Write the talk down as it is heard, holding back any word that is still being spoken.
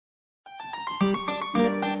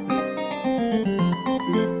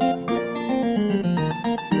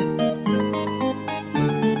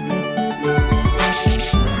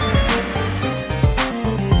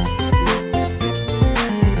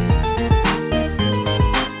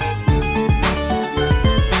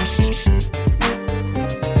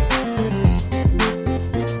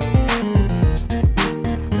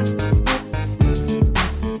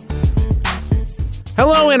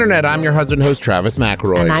Hello, Internet. I'm your husband host, Travis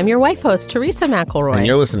McElroy. And I'm your wife host, Teresa McElroy. And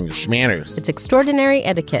you're listening to Schmanners. It's extraordinary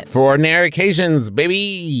etiquette. For ordinary occasions,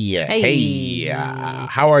 baby. Hey.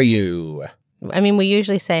 How are you? I mean, we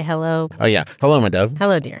usually say hello. Oh, yeah. Hello, my dove.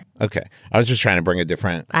 Hello, dear. Okay. I was just trying to bring a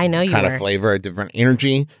different kind of flavor, a different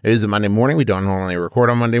energy. It is a Monday morning. We don't normally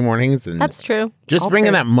record on Monday mornings. And that's true. Just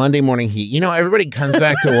bringing that Monday morning heat. You know, everybody comes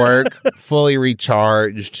back to work fully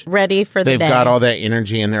recharged. Ready for the day. They've got all that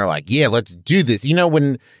energy and they're like, yeah, let's do this. You know,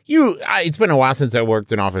 it's been a while since I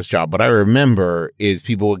worked an office job, but I remember is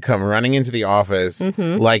people would come running into the office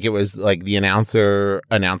like it was like the announcer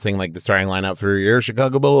announcing like the starting lineup for your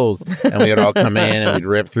Chicago Bulls. And we would all come in and we'd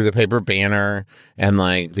rip through the paper banner and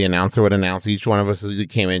like the announcer would announce each one of us as we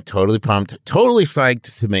came in, totally pumped, totally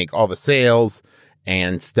psyched to make all the sales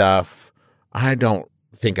and stuff. I don't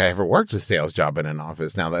think I ever worked a sales job in an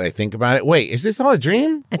office now that I think about it. Wait, is this all a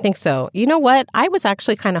dream? I think so. You know what? I was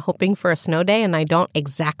actually kind of hoping for a snow day, and I don't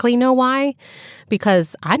exactly know why,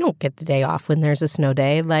 because I don't get the day off when there's a snow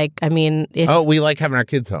day. Like, I mean, we like having our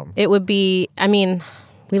kids home. It would be, I mean,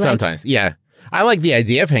 sometimes, yeah. I like the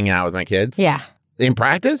idea of hanging out with my kids. Yeah. In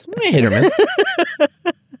practice, hit or miss.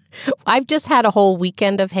 I've just had a whole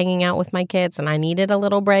weekend of hanging out with my kids, and I needed a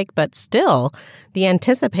little break, but still, the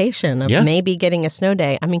anticipation of maybe getting a snow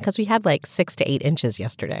day. I mean, because we had like 6 to 8 inches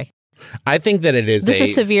yesterday. I think that it is. This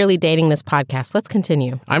is severely dating this podcast. Let's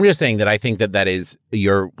continue. I'm just saying that I think that is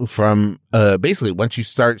from basically once you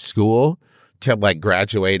start school to like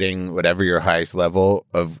graduating, whatever your highest level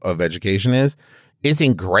of education is, it's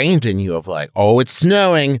ingrained in you of like, oh, it's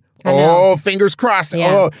snowing. Oh, fingers crossed.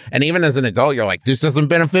 Yeah. Oh, and even as an adult, you're like, this doesn't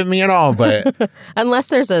benefit me at all. But unless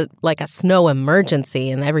there's a snow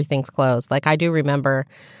emergency and everything's closed. Like I do remember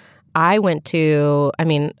I went to,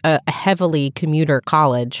 a heavily commuter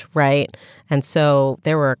college, right? And so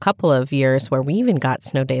there were a couple of years where we even got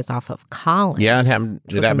snow days off of college. Yeah, it happened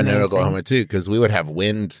in Oklahoma too, because we would have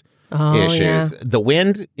wind issues. Yeah. The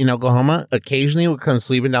wind in Oklahoma occasionally would come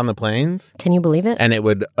sweeping down the plains. Can you believe it? And it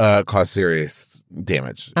would cause serious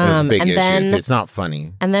damage. Big issues. It's not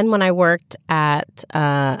funny. And then when I worked at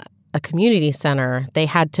a community center, they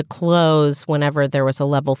had to close whenever there was a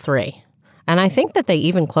level 3. And I think that they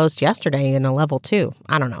even closed yesterday in a level 2.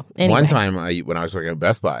 I don't know. Anyway. One time when I was working at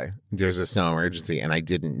Best Buy, there was a snow emergency, and I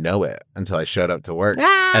didn't know it until I showed up to work.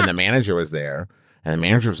 And the manager was there. And the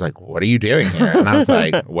manager was like, what are you doing here? And I was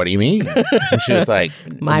like, what do you mean? And she was like,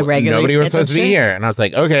 nobody was supposed to be here. And I was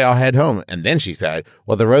like, okay, I'll head home. And then she said,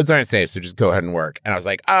 well, the roads aren't safe, so just go ahead and work. And I was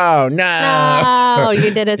like, oh, no. No,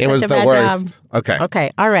 you did it such a bad worst. Job.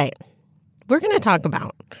 Okay. All right. We're going to talk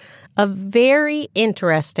about a very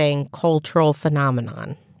interesting cultural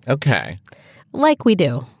phenomenon. Okay. Like we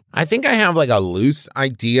do. I think I have like a loose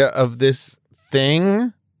idea of this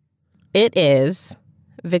thing. It is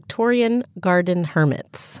Victorian Garden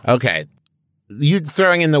Hermits. Okay. You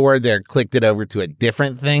throwing in the word there clicked it over to a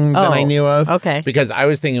different thing that I knew of. Okay. Because I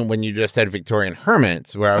was thinking when you just said Victorian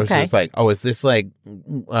Hermits, where I was just like, oh, is this like,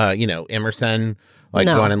 Emerson, like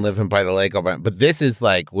going and living by the lake? But this is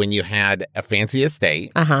like when you had a fancy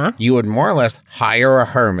estate, you would more or less hire a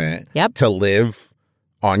hermit to live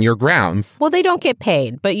on your grounds. Well, they don't get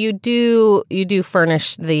paid, but you do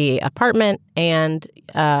furnish the apartment and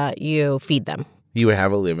you feed them. You would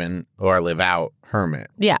have a live-in or a live-out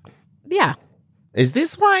hermit. Yeah. Yeah. Is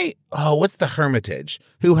this why? Oh, what's the Hermitage?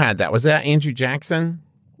 Who had that? Was that Andrew Jackson?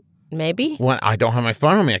 Maybe. What? I don't have my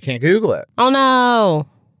phone on me. I can't Google it. Oh, no.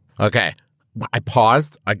 Okay. I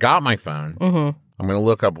paused. I got my phone. I'm going to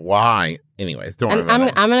look up why. Anyways, don't worry about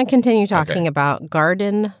it. I'm going to continue talking about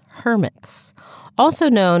garden hermits, also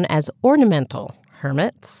known as ornamental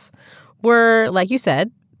hermits, were, like you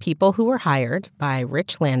said, people who were hired by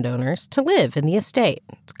rich landowners to live in the estate.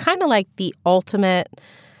 It's kind of like the ultimate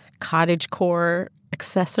cottagecore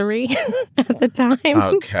accessory at the time.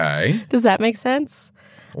 Okay. Does that make sense?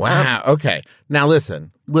 Wow. Okay. Now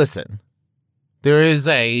listen. There is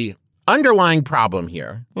a underlying problem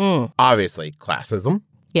here. Obviously, classism.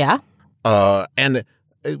 Yeah. And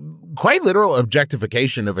quite literal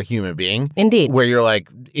objectification of a human being. Indeed. Where you're like,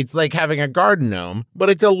 it's like having a garden gnome,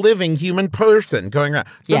 but it's a living human person going around.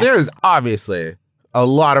 So there is obviously a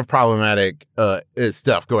lot of problematic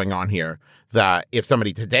stuff going on here that if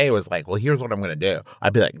somebody today was like, well, here's what I'm going to do,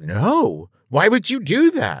 I'd be like, no, Why would you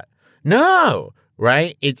do that? No.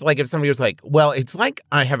 Right? It's like if somebody was like, well, it's like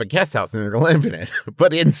I have a guest house and they're going to live in it,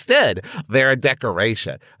 but instead they're a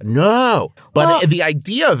decoration. No. But the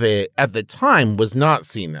idea of it at the time was not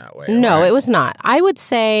seen that way. No, right? It was not. I would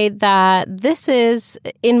say that this is,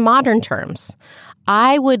 in modern terms,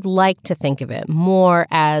 I would like to think of it more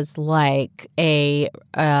as like a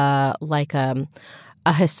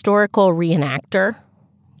historical reenactor.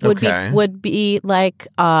 Would be like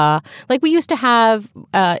we used to have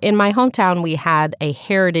in my hometown, we had a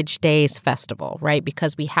Heritage Days festival, right?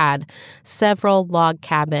 Because we had several log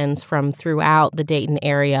cabins from throughout the Dayton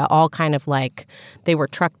area, all kind of like they were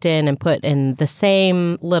trucked in and put in the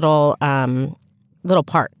same little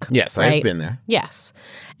park. Yes, right? I've been there. Yes.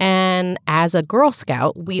 And as a Girl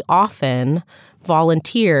Scout, we often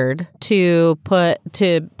volunteered to put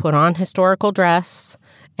on historical dress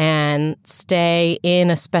and stay in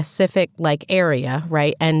a specific like area,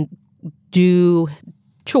 right? And do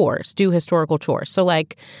historical chores. So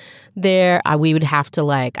like we would have to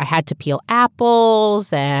I had to peel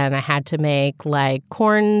apples and I had to make like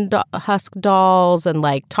corn husk dolls and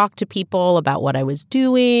like talk to people about what I was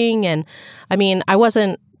doing. And I mean, I was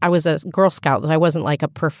a Girl Scout, so I wasn't like a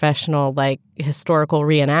professional like historical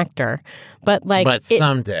reenactor. But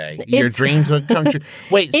someday your dreams would come true.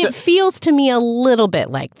 Wait, it feels to me a little bit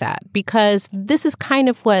like that because this is kind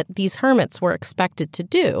of what these hermits were expected to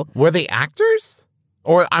do. Were they actors?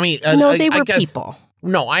 Or I mean, no, they were people.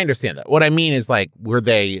 No, I understand that. What I mean is like, were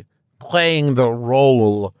they playing the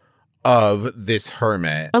role of this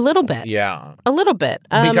hermit? A little bit. Yeah, a little bit.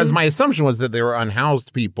 Because my assumption was that they were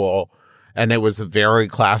unhoused people. And it was a very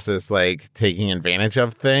classist, like, taking advantage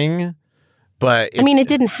of thing. But I mean, it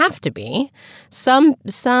didn't have to be. Some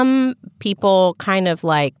people kind of,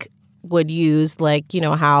 like, would use, like, you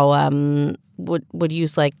know, how would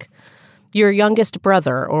use, like, your youngest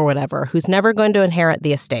brother or whatever who's never going to inherit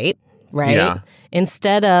the estate, right? Yeah.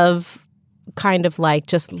 Instead of kind of, like,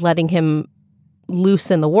 just letting him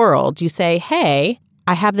loose in the world, you say, hey,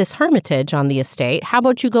 I have this hermitage on the estate. How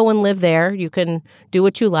about you go and live there? You can do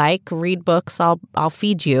what you like, read books, I'll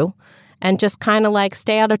feed you, and just kind of like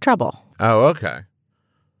stay out of trouble. Oh, okay.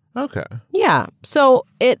 Okay. Yeah. So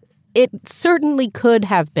it certainly could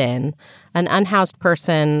have been an unhoused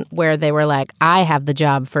person where they were like, I have the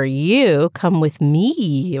job for you. Come with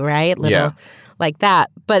me, right? Like that.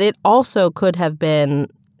 But it also could have been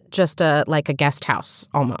just like a guest house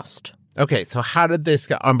almost. Okay, so how did this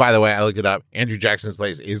go? And by the way, I looked it up. Andrew Jackson's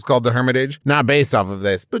place is called the Hermitage. Not based off of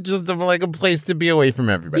this, but just like a place to be away from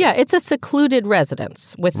everybody. Yeah, it's a secluded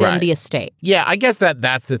residence within the estate. Yeah, I guess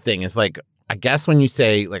that's the thing. It's like, I guess when you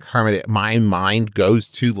say like Hermitage, my mind goes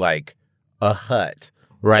to like a hut,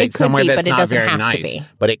 right? Somewhere that's not very nice.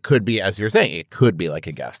 But it could be, as you're saying, it could be like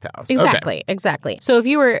a guest house. Exactly. So if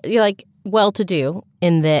you were like well-to-do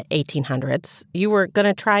in the 1800s, you were going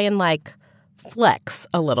to try and like flex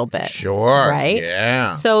a little bit. Sure. Right?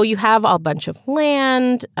 Yeah. So you have a bunch of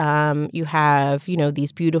land. You have, you know,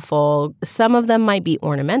 these beautiful, some of them might be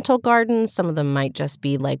ornamental gardens. Some of them might just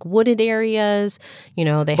be like wooded areas. You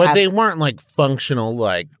know, they weren't like functional,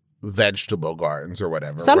 like vegetable gardens or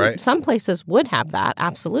whatever, right? Some places would have that.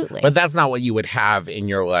 Absolutely. But that's not what you would have in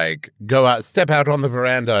your like, step out on the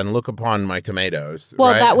veranda and look upon my tomatoes.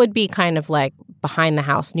 Well, right? that would be kind of like behind the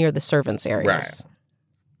house near the servants' areas. Right.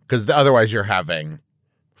 Because otherwise you're having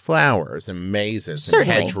flowers and mazes and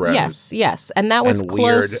hedgerows. Yes. And that was and close.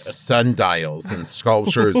 Weird sundials and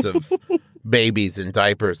sculptures of babies in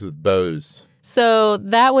diapers with bows. So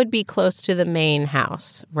that would be close to the main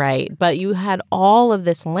house, right? But you had all of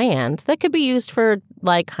this land that could be used for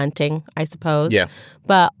like hunting, I suppose. Yeah.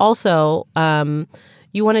 But also,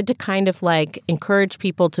 you wanted to kind of like encourage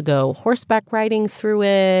people to go horseback riding through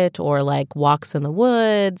it or like walks in the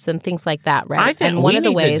woods and things like that, right? I think and one of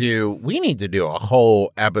the ways we need to do a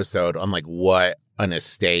whole episode on like what an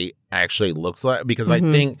estate actually looks like, because I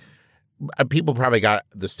think people probably got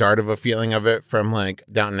the start of a feeling of it from like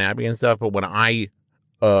Downton Abbey and stuff. But when I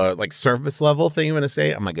like surface level think of an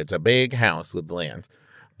estate, I'm like, it's a big house with land.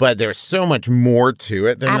 But there's so much more to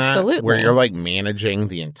it than that, where you're like managing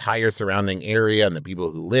the entire surrounding area and the people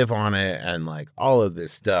who live on it and like all of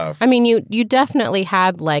this stuff. I mean, you definitely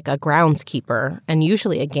had like a groundskeeper and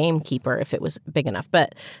usually a gamekeeper if it was big enough.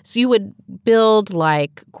 But so you would build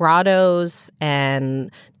like grottos and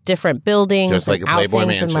different buildings, just like a Playboy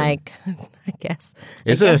mansion. And like, I guess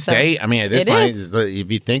it's an estate. I mean, at this point,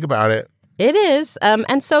 if you think about it. It is.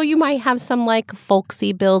 And so you might have some like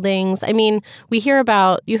folksy buildings. I mean, we hear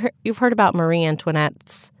about, you've heard about Marie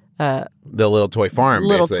Antoinette's the little toy farm.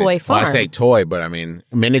 Little basically. toy farm. Well, I say toy, but I mean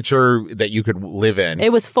miniature that you could live in.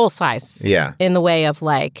 It was full size. Yeah. In the way of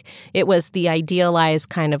like, it was the idealized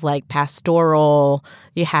kind of like pastoral.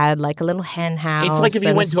 You had like a little hen house. It's like if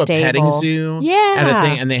you went to a petting zoo. Yeah. And a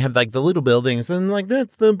thing, and they had like the little buildings and like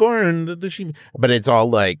that's the barn, the sheep. But it's all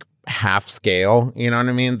like half scale, you know what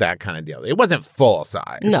I mean? That kind of deal. It wasn't full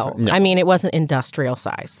size. No. I mean, it wasn't industrial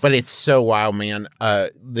size. But it's so wild, man.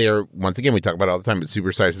 They're, once again, we talk about it all the time, but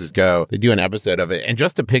Super Sizers Go, they do an episode of it. And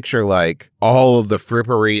just to picture like all of the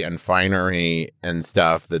frippery and finery and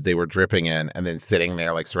stuff that they were dripping in and then sitting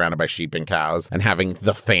there like surrounded by sheep and cows and having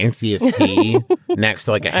the fanciest tea next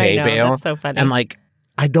to like a hay bale. That's so funny. And like,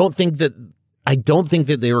 I don't think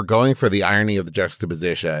that they were going for the irony of the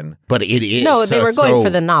juxtaposition, but it is. No, they were going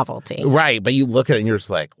for the novelty. Right, but you look at it and you're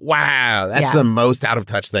just like, wow, that's the most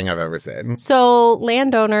out-of-touch thing I've ever seen. So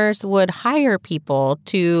landowners would hire people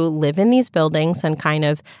to live in these buildings and kind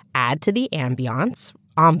of add to the ambiance,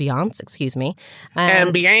 excuse me.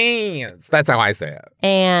 Ambiance! That's how I say it.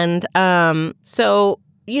 And so,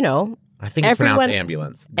 you know. I think it's pronounced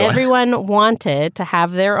ambulance. Everyone wanted to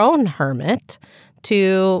have their own hermit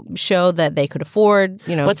to show that they could afford,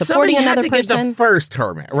 supporting another person. But somebody had to get the first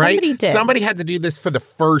hermit, right? Somebody did. Somebody had to do this for the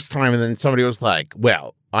first time, and then somebody was like,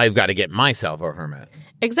 well, I've got to get myself a hermit.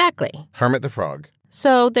 Exactly. Hermit the Frog.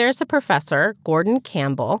 So there's a professor, Gordon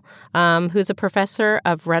Campbell, who's a professor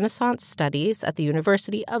of Renaissance Studies at the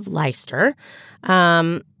University of Leicester.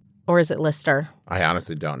 Or is it Lister? I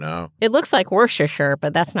honestly don't know. It looks like Worcestershire,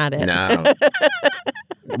 but that's not it. No.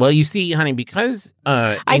 Well, you see, honey, because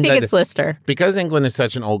I think it's Lister. Because England is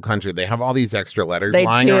such an old country, they have all these extra letters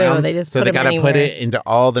lying around. They just so they got to put it into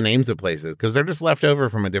all the names of places because they're just left over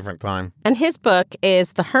from a different time. And his book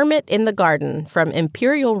is The Hermit in the Garden, From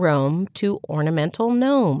Imperial Rome to Ornamental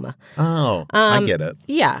Gnome. Oh, I get it.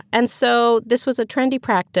 Yeah. And so this was a trendy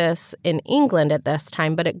practice in England at this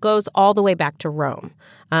time, but it goes all the way back to Rome.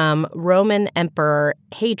 Roman Emperor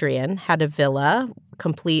Hadrian had a villa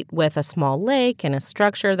complete with a small lake and a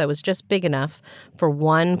structure that was just big enough for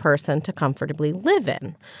one person to comfortably live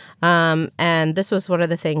in. And this was one of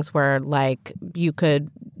the things where, like,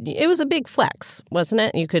 it was a big flex, wasn't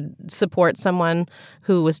it? You could support someone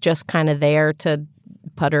who was just kind of there to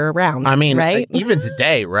putter around. I mean, right? Even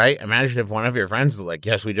today, right? Imagine if one of your friends was like,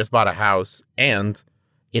 yes, we just bought a house and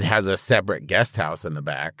it has a separate guest house in the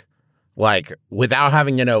back. Like, without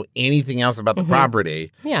having to know anything else about the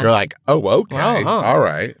property, you're like, oh, okay, all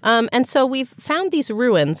right. And so we've found these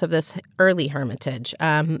ruins of this early hermitage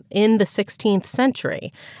in the 16th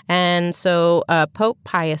century. And so Pope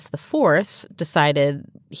Pius IV decided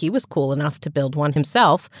he was cool enough to build one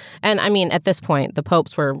himself. And, I mean, at this point, the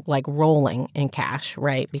popes were, like, rolling in cash,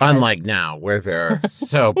 right? Because unlike now, where they're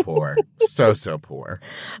so poor, so poor.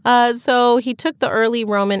 So he took the early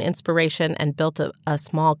Roman inspiration and built a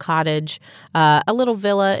small cottage, a little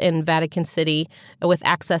villa in Vatican City with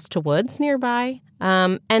access to woods nearby.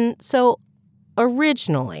 And so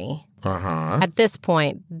originally, at this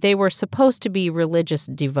point, they were supposed to be religious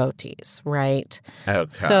devotees, right? Okay.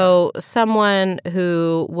 So someone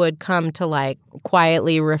who would come to, like,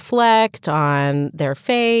 quietly reflect on their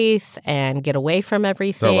faith and get away from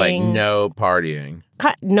everything. So, like, no partying.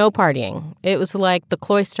 No partying. It was like the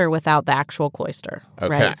cloister without the actual cloister,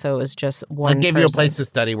 right? So it was just one It gave person. you a place to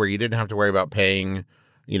study where you didn't have to worry about paying,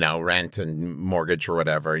 rent and mortgage or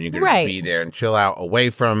whatever. And you could just be there and chill out away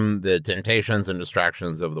from the temptations and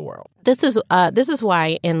distractions of the world. This is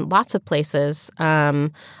why in lots of places,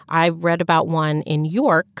 I read about one in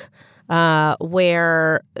York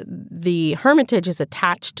where the hermitage is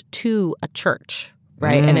attached to a church.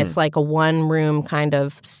 Right. And it's like a one-room kind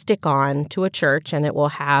of stick-on to a church, and it will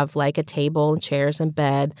have like a table and chairs and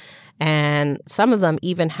bed. And some of them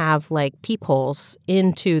even have like peepholes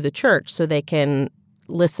into the church so they can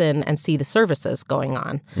listen and see the services going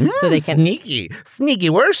on. So they can sneaky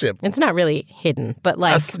worship. It's not really hidden, but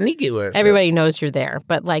like a sneaky worship. Everybody knows you're there.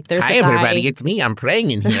 But like there's Hi, a guy, everybody, it's me. I'm praying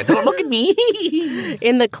in here. Don't look at me.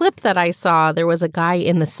 In the clip that I saw, there was a guy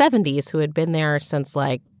in the 70s who had been there since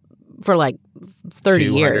for 30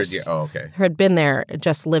 years. Oh, okay. Had been there,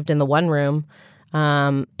 just lived in the one room,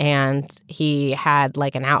 and he had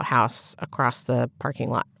like an outhouse across the parking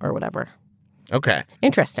lot or whatever. Okay.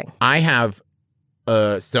 Interesting. I have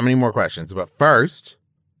so many more questions, but first,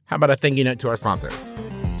 how about a thank you note to our sponsors?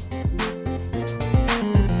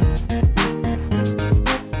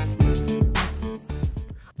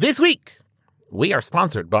 This week, we are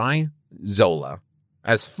sponsored by Zola.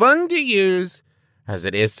 As fun to use as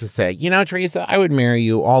it is to say, Teresa, I would marry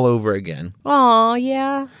you all over again. Aw,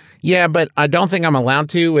 yeah. Yeah, but I don't think I'm allowed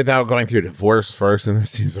to without going through a divorce first, and that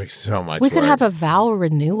seems like so much We could work. have a vow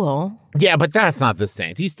renewal. Yeah, but that's not the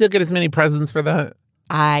same. Do you still get as many presents for that?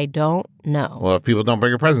 I don't know. Well, if people don't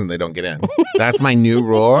bring a present, they don't get in. That's my new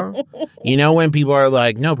rule. When people are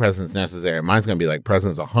like, no presents necessary, mine's going to be like,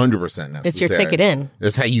 presents 100% necessary. It's your ticket in.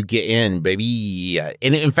 That's how you get in, baby.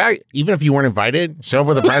 And in fact, even if you weren't invited, show up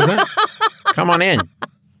with a present, come on in.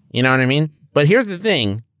 You know what I mean? But here's the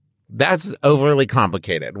thing. That's overly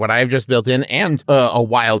complicated, what I've just built in, and a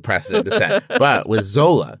wild precedent to set. But with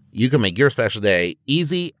Zola, you can make your special day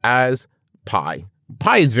easy as pie.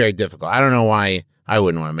 Pie is very difficult. I don't know why I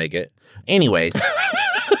wouldn't want to make it. Anyways.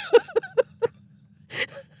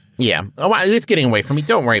 Yeah. Oh, it's getting away from me.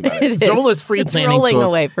 Don't worry about it. Zola's free planning tools. It's rolling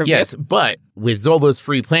away from you. Yes, but with Zola's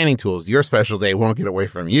free planning tools, your special day won't get away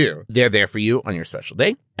from you. They're there for you on your special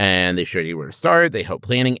day, and they show you where to start. They help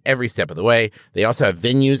planning every step of the way. They also have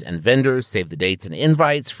venues and vendors, save the dates and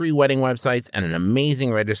invites, free wedding websites, and an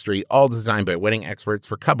amazing registry, all designed by wedding experts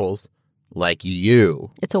for couples like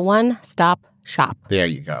you. It's a one-stop shop. There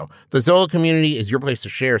you go. The Zola community is your place to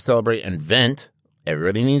share, celebrate, and vent.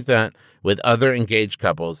 Everybody needs that with other engaged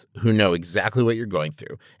couples who know exactly what you're going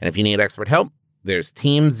through. And if you need expert help, there's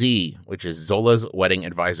Team Z, which is Zola's wedding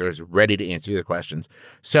advisors, ready to answer your questions.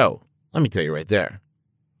 So let me tell you right there,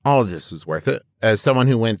 all of this was worth it. As someone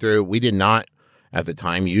who went through, we did not at the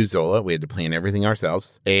time use Zola. We had to plan everything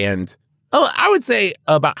ourselves. And I would say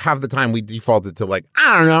about half the time we defaulted to like,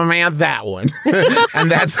 I don't know, man, that one. And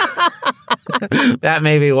that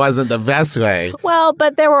maybe wasn't the best way. Well,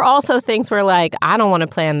 but there were also things where like, I don't want to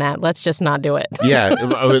plan that. Let's just not do it. Yeah,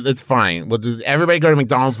 it's fine. Well, does everybody go to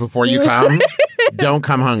McDonald's before you come? Don't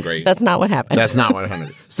come hungry. That's not what happened. That's not what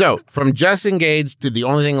happened. So from just engaged to the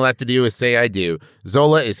only thing left to do is say I do,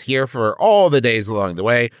 Zola is here for all the days along the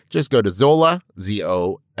way. Just go to Zola,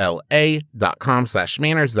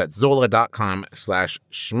 ZOLA.com/schmanners. That's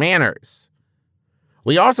Zola.com/schmanners.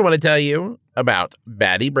 We also want to tell you about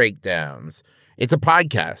Batty Breakdowns. It's a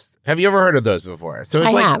podcast. Have you ever heard of those before? So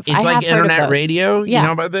it's like internet radio. Yeah. You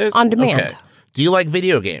know about this? On demand. Okay. Do you like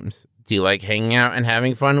video games? Do you like hanging out and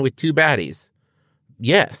having fun with two baddies?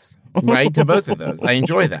 Yes, right to both of those. I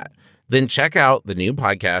enjoy that. Then check out the new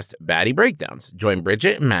podcast, Batty Breakdowns. Join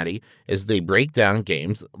Bridget and Maddie as they break down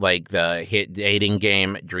games like the hit dating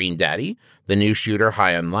game Dream Daddy, the new shooter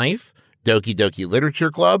High on Life, Doki Doki Literature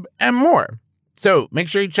Club, and more. So make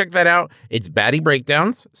sure you check that out. It's Batty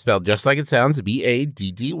Breakdowns, spelled just like it sounds,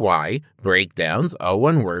 BADDY, Breakdowns, all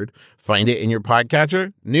one word. Find it in your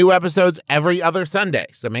podcatcher. New episodes every other Sunday,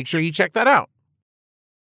 so make sure you check that out.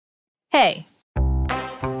 Hey,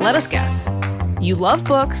 let us guess. You love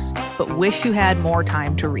books, but wish you had more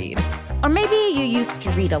time to read. Or maybe you used to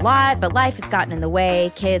read a lot, but life has gotten in the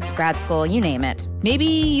way, kids, grad school, you name it. Maybe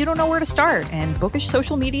you don't know where to start, and bookish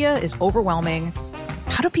social media is overwhelming.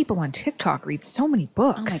 How do people on TikTok read so many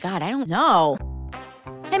books? Oh my God, I don't know.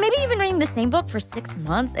 And maybe you've been reading the same book for 6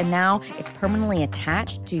 months, and now it's permanently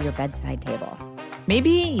attached to your bedside table. Maybe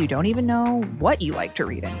you don't even know what you like to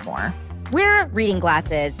read anymore. We're Reading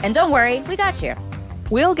Glasses, and don't worry, we got you.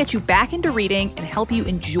 We'll get you back into reading and help you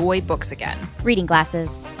enjoy books again. Reading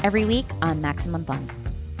Glasses, every week on Maximum Fun.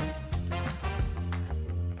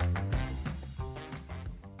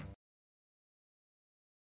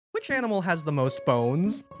 Which animal has the most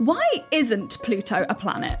bones? Why isn't Pluto a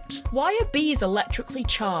planet? Why are bees electrically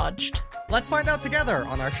charged? Let's find out together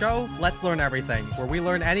on our show, Let's Learn Everything, where we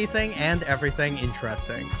learn anything and everything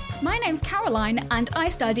interesting. My name's Caroline, and I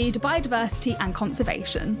studied biodiversity and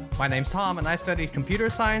conservation. My name's Tom, and I studied computer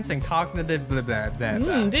science and cognitive blah, blah, blah,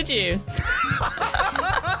 blah. Did you?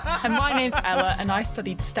 And my name's Ella, and I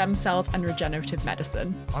studied stem cells and regenerative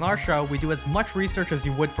medicine. On our show, we do as much research as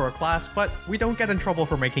you would for a class, but we don't get in trouble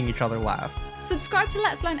for making each other laugh. Subscribe to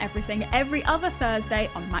Let's Learn Everything every other Thursday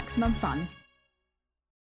on Maximum Fun.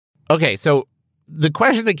 Okay, so the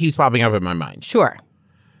question that keeps popping up in my mind. Sure.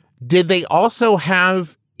 Did they also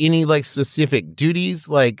have any like specific duties?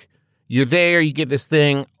 Like you're there, you get this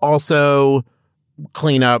thing, also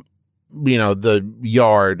clean up, the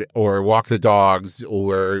yard or walk the dogs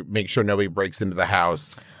or make sure nobody breaks into the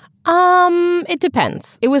house? It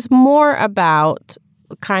depends. It was more about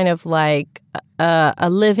kind of like a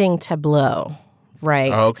living tableau,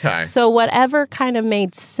 right? Okay. So whatever kind of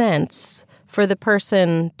made sense for the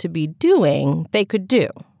person to be doing, they could do.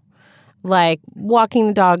 Like walking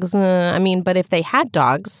the dogs, but if they had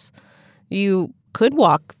dogs, you could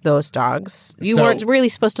walk those dogs. You weren't really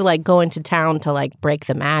supposed to like go into town to like break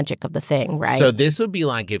the magic of the thing, right? So this would be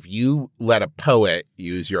like if you let a poet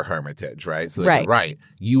use your hermitage, right? So Right.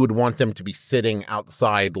 You would want them to be sitting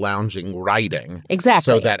outside, lounging, writing. Exactly.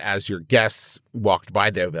 So that as your guests walked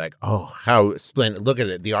by, they would be like, oh, how splendid. Look at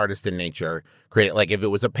it. The artist in nature created. Like if it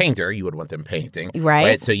was a painter, you would want them painting.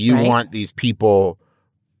 Right. So you want these people.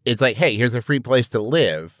 It's like, hey, here's a free place to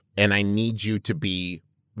live, and I need you to be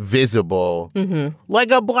visible like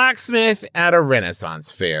a blacksmith at a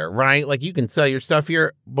Renaissance fair, right? Like you can sell your stuff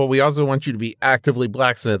here, but we also want you to be actively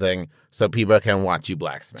blacksmithing so people can watch you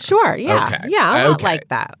blacksmith. Sure, yeah. Okay. Yeah, a lot like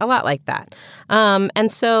that. A lot like that. And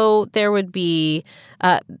so there would be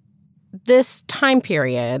this time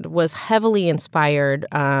period was heavily inspired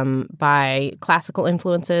by classical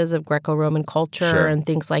influences of Greco-Roman culture and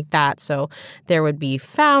things like that. So there would be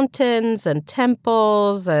fountains and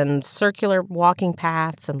temples and circular walking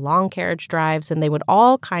paths and long carriage drives, and they would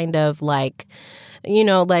all kind of like,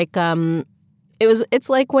 it's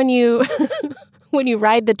like when you when you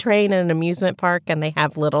ride the train in an amusement park and they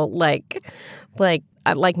have little like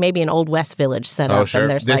maybe an Old West village set up and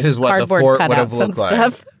there's this like is what cardboard the fort would cutouts have and looked like.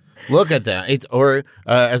 stuff. Look at that.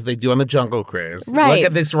 As they do on the Jungle Cruise. Right. Look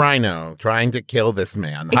at this rhino trying to kill this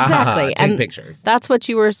man. Exactly. Take pictures. That's what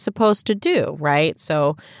you were supposed to do, right?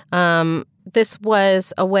 So this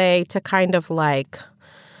was a way to kind of like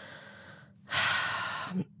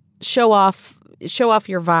show off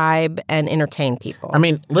your vibe and entertain people. I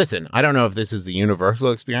mean, listen, I don't know if this is the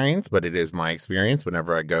universal experience, but it is my experience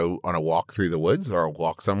whenever I go on a walk through the woods or a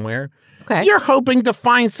walk somewhere. Okay. You're hoping to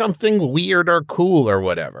find something weird or cool or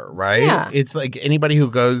whatever, right? Yeah. It's like anybody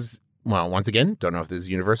who goes, well, once again, don't know if this is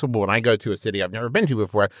universal, but when I go to a city I've never been to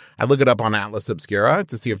before, I look it up on Atlas Obscura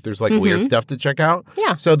to see if there's like weird stuff to check out.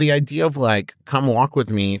 Yeah. So the idea of like, come walk with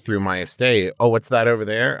me through my estate. Oh, what's that over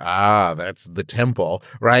there? Ah, that's the temple,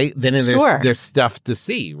 right? Then there's stuff to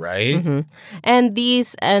see, right? And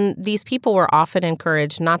these people were often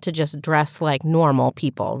encouraged not to just dress like normal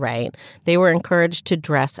people, right? They were encouraged to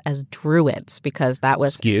dress as druids because that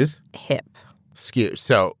was hip.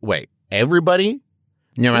 So wait, everybody?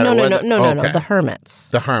 No, The hermits.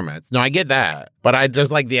 The hermits. No, I get that. But I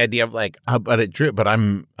just like the idea of like, but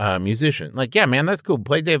I'm a musician. Like, yeah, man, that's cool.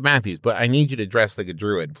 Play Dave Matthews, but I need you to dress like a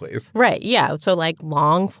druid, please. Right, yeah. So like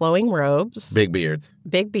long flowing robes. Big beards,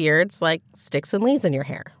 like sticks and leaves in your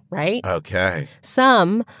hair, right? Okay.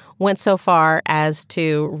 Some went so far as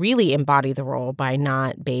to really embody the role by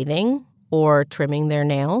not bathing or trimming their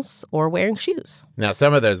nails or wearing shoes. Now,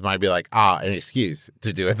 some of those might be like, an excuse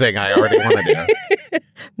to do a thing I already want to do.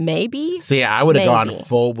 Maybe. So, yeah, I would have gone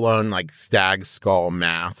full-blown, like, stag skull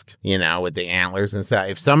mask, with the antlers and stuff.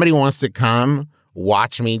 If somebody wants to come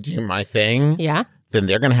watch me do my thing, then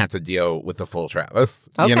they're going to have to deal with the full Travis.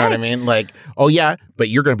 Okay. You know what I mean? Like, oh, yeah, but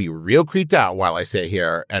you're going to be real creeped out while I sit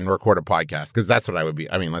here and record a podcast, because that's what I would be.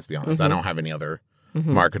 I mean, let's be honest. I don't have any other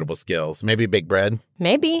marketable skills. Maybe big bread.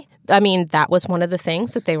 Maybe. I mean, that was one of the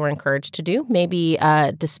things that they were encouraged to do. Maybe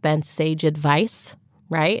dispense sage advice,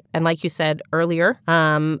 right? And like you said earlier,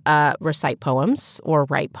 recite poems or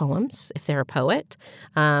write poems if they're a poet.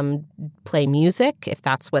 Play music if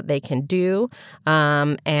that's what they can do.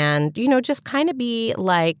 And, just kind of be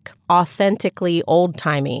like authentically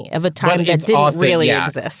old-timey of a time that didn't really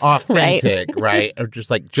exist. Authentic, right? Or just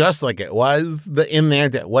like it was in there.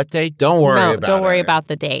 What date? Don't worry about it. Don't worry about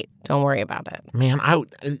the date. Don't worry about it. Man,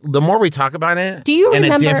 the more we talk about it, do you remember,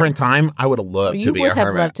 in a different time, I would have loved to be a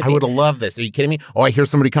hermit. I would have loved this. Are you kidding me? Oh, I hear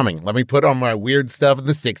somebody coming. Let me put on my weird stuff and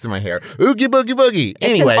the sticks in my hair. Oogie boogie boogie.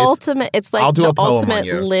 Anyways, it's like the ultimate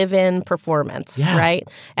live-in performance, right?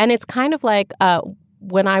 And it's kind of like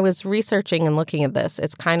when I was researching and looking at this,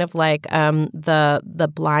 it's kind of like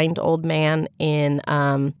the blind old man in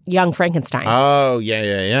Young Frankenstein. Oh,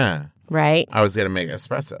 yeah. Right? I was going to make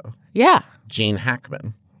espresso. Yeah. Gene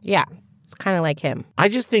Hackman. Yeah. It's kind of like him. I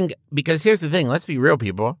just think, because here's the thing, let's be real,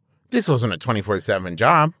 people. This wasn't a 24/7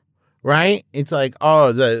 job, right? It's like,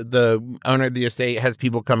 oh, the owner of the estate has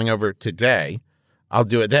people coming over today. I'll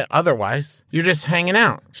do it then. Otherwise, you're just hanging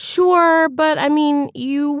out. Sure, but I mean,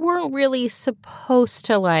 you weren't really supposed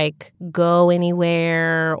to like go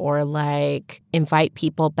anywhere or like invite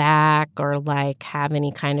people back or like have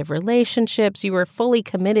any kind of relationships. You were fully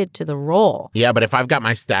committed to the role. Yeah, but if I've got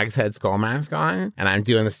my stag's head skull mask on and I'm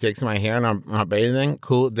doing the sticks in my hair and I'm not bathing,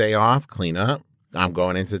 cool, day off, clean up, I'm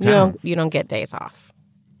going into town. You don't get days off.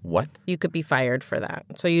 What? You could be fired for that.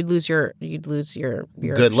 So you'd lose your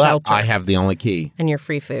good luck. Shelter I have the only key. and your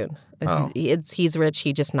free food. Oh. He's rich.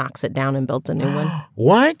 He just knocks it down and built a new one.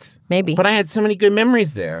 What? Maybe. But I had so many good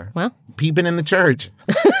memories there. Well, peeping in the church.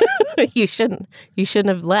 you shouldn't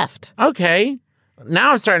have left. Okay.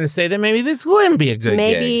 Now I'm starting to say that maybe this wouldn't be a good gig.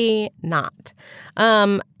 Maybe not.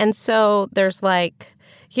 And so there's like,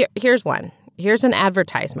 here's one. Here's an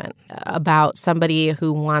advertisement about somebody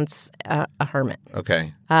who wants a hermit.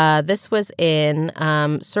 Okay. This was in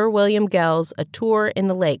Sir William Gell's A Tour in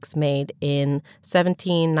the Lakes, made in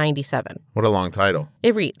 1797. What a long title.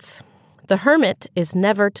 It reads, "The hermit is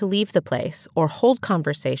never to leave the place or hold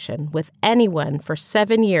conversation with anyone for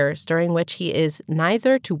 7 years, during which he is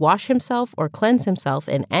neither to wash himself or cleanse himself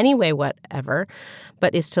in any way whatever,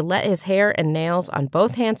 but is to let his hair and nails on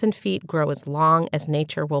both hands and feet grow as long as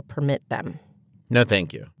nature will permit them." No,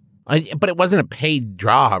 thank you. But it wasn't a paid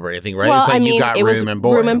job or anything, right? Well, It's like I mean, you got it was room and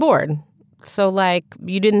board. room and board. So, like,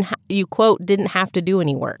 you quote, didn't have to do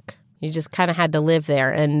any work. You just kind of had to live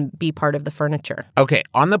there and be part of the furniture. Okay,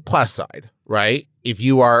 on the plus side, right? If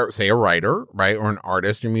you are, say, a writer, right, or an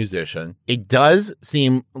artist or musician, it does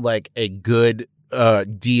seem like a good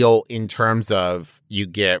deal in terms of you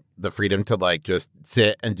get the freedom to, like, just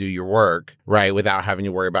sit and do your work, right, without having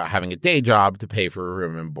to worry about having a day job to pay for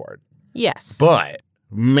room and board. Yes. But,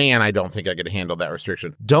 man, I don't think I could handle that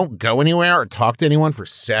restriction. Don't go anywhere or talk to anyone for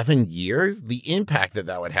 7 years? The impact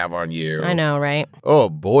that would have on you. I know, right? Oh,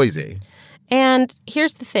 Boise. And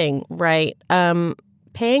here's the thing, right?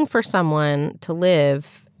 Paying for someone to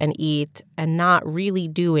live and eat and not really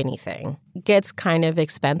do anything gets kind of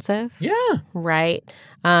expensive. Yeah. Right?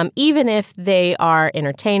 Even if they are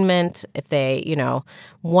entertainment, if they,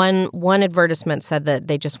 one advertisement said that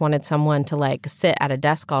they just wanted someone to, like, sit at a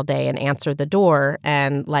desk all day and answer the door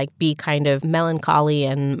and, like, be kind of melancholy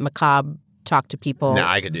and macabre, talk to people. No,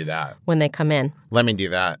 I could do that. When they come in. Let me do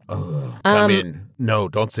that. Come in. No,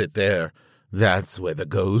 don't sit there. That's where the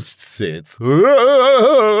ghost sits.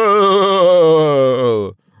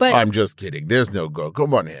 But I'm just kidding. There's no ghost.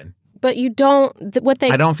 Come on in. But you don't,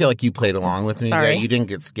 I don't feel like you played along with me. Sorry. There. You didn't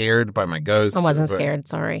get scared by my ghost. I wasn't scared,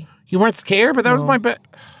 sorry. You weren't scared, but that was my bet.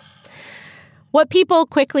 What people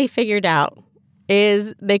quickly figured out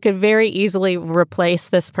is they could very easily replace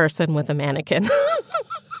this person with a mannequin.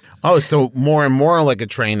 Oh, so more and more like a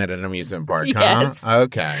train at an amusement park, Yes. huh?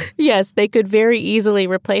 Okay. Yes, they could very easily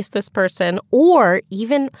replace this person, or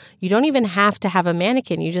even, you don't even have to have a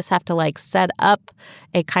mannequin. You just have to, like, set up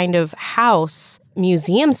a kind of house,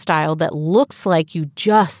 museum style, that looks like you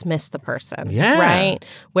just missed the person. Yeah. Right?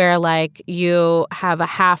 Where, like, you have a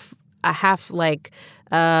half like,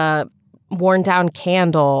 worn down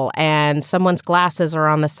candle and someone's glasses are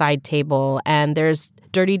on the side table and there's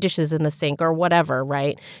dirty dishes in the sink or whatever,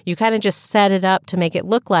 right? You kind of just set it up to make it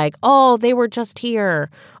look like, oh, they were just here.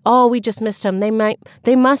 Oh, we just missed them.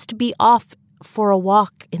 They must be off for a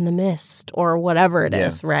walk in the mist or whatever it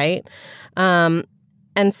is, right? And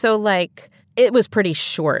so, like, it was pretty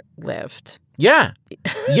short-lived. Yeah.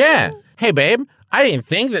 Yeah. Hey, babe. I didn't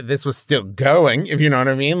think that this was still going, if you know what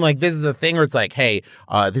I mean. Like, this is the thing where it's like, hey,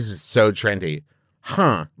 this is so trendy.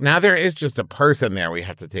 Huh. Now there is just a person there we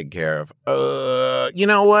have to take care of. You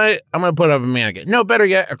know what? I'm going to put up a mannequin. No, better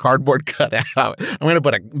yet, a cardboard cutout. I'm going to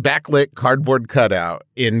put a backlit cardboard cutout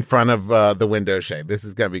in front of the window shade. This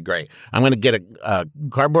is going to be great. I'm going to get a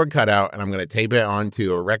cardboard cutout and I'm going to tape it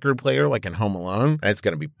onto a record player like in Home Alone. And it's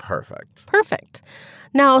going to be perfect. Perfect.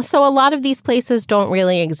 Now, so a lot of these places don't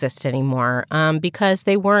really exist anymore because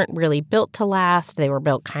they weren't really built to last. They were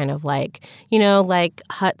built kind of like, like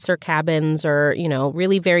huts or cabins or,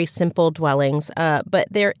 really very simple dwellings. But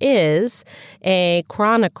there is a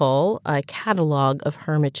chronicle, a catalog of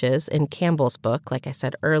hermitages in Campbell's book, like I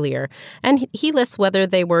said earlier. And he lists whether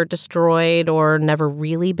they were destroyed or never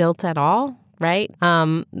really built at all. Right?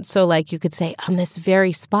 So, like, you could say, on this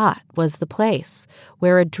very spot was the place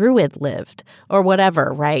where a druid lived or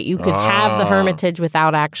whatever, right? You could have the hermitage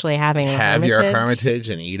without actually having a hermitage. Have your hermitage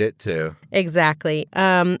and eat it, too. Exactly.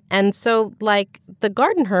 And so, like, the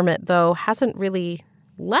garden hermit, though, hasn't really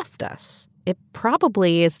left us. It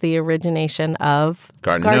probably is the origination of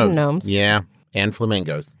garden gnomes. Yeah. And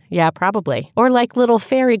flamingos. Yeah, probably. Or like little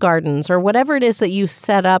fairy gardens or whatever it is that you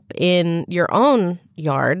set up in your own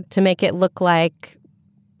yard to make it look like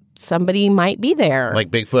somebody might be there. Like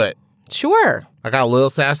Bigfoot. Sure. I got a little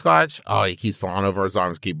Sasquatch. Oh, he keeps falling over. His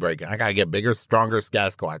arms keep breaking. I got to get bigger, stronger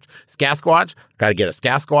Sasquatch. Got to get a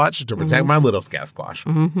Sasquatch to protect my little Sasquatch.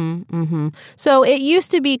 Mm-hmm, mm-hmm. So it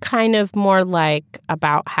used to be kind of more like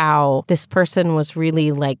about how this person was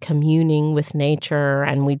really like communing with nature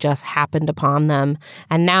and we just happened upon them.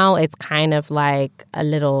 And now it's kind of like a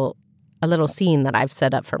little scene that I've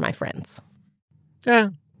set up for my friends. Yeah.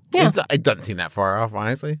 It doesn't seem that far off,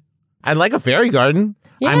 honestly. I like a fairy garden.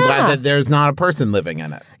 Yeah. I'm glad that there's not a person living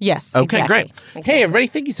in it. Yes. Okay, exactly. great. Exactly. Hey, everybody,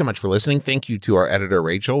 thank you so much for listening. Thank you to our editor,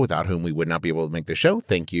 Rachel, without whom we would not be able to make the show.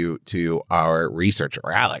 Thank you to our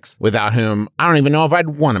researcher, Alex, without whom I don't even know if I'd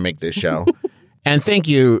want to make this show. And thank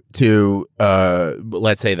you to,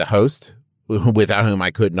 let's say, the host, without whom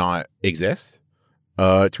I could not exist,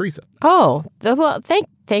 Teresa. Oh, well, thank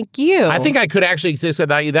you. I think I could actually exist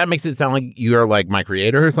without you. That makes it sound like you're like my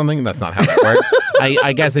creator or something. That's not how that works.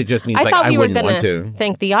 I guess it just means like I wouldn't want to.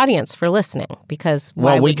 Thank the audience for listening because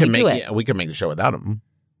why we would can we make do it? Yeah, we can make the show without them.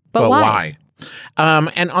 But why?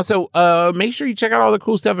 And also, make sure you check out all the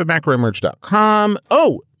cool stuff at macromerch.com.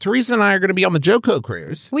 Oh, Teresa and I are going to be on the JoCo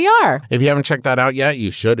cruise. We are. If you haven't checked that out yet,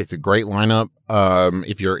 you should. It's a great lineup.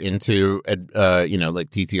 If you're into, like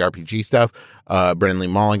TTRPG stuff, Brendan Lee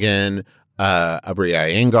Mulligan, Abria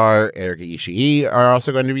Iyengar, Erika Ishii are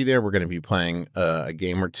also going to be there. We're going to be playing a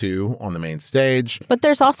game or two on the main stage. But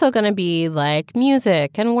there's also going to be like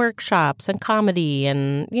music and workshops and comedy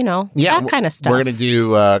and, that kind of stuff. We're going to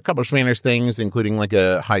do a couple of Schmanners things, including like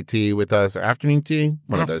a high tea with us or afternoon tea.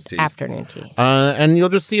 One of those teas. Afternoon tea. And you'll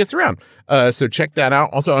just see us around. So check that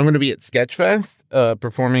out. Also, I'm going to be at Sketchfest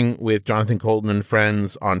performing with Jonathan Colton and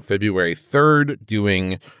friends on February 3rd,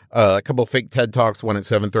 doing a couple of fake TED Talks, one at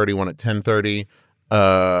 7:30, one at 10:30.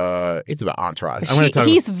 It's about Entourage.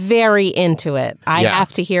 He's very into it. I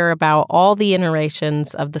have to hear about all the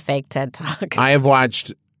iterations of the fake TED Talk. I have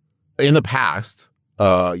watched, in the past,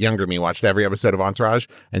 younger me watched every episode of Entourage,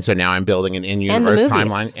 and so now I'm building an in-universe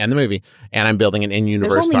timeline. And the movie. And I'm building an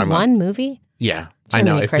in-universe timeline. There's only one movie? Yeah. I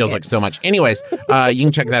know. It feels like so much. Anyways, you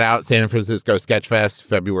can check that out. San Francisco Sketchfest,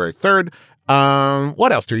 February 3rd.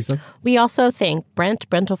 What else, Teresa? We also thank Brent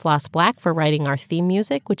Brentalfloss Black for writing our theme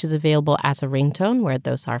music, which is available as a ringtone where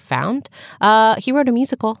those are found. He wrote a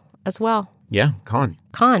musical as well. Yeah, Con.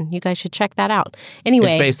 You guys should check that out.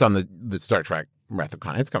 Anyway. It's based on the Star Trek Wrath of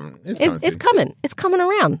Khan. It's coming. It's coming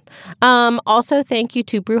around. Also, thank you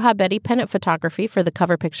to Bruja Betty Pennant Photography for the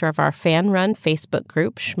cover picture of our fan-run Facebook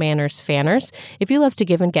group, Schmanners Fanners. If you love to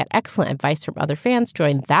give and get excellent advice from other fans,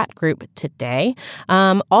 join that group today.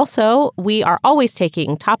 Also, we are always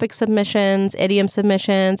taking topic submissions, idiom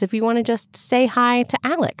submissions. If you want to just say hi to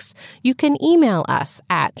Alex, you can email us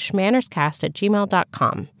at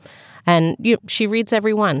schmannerscast@gmail.com. And she reads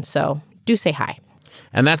every one, so do say hi.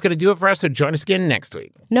 And that's going to do it for us, so join us again next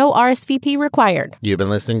week. No RSVP required. You've been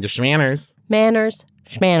listening to Schmanners. Manners,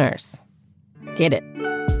 Schmanners. Get it.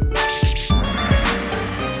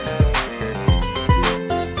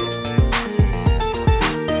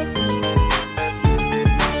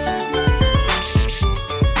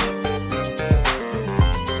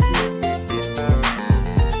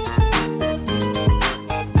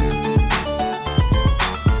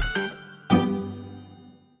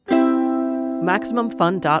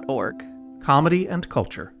 MaximumFun.org. Comedy and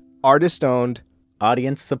culture. Artist-owned.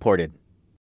 Audience-supported.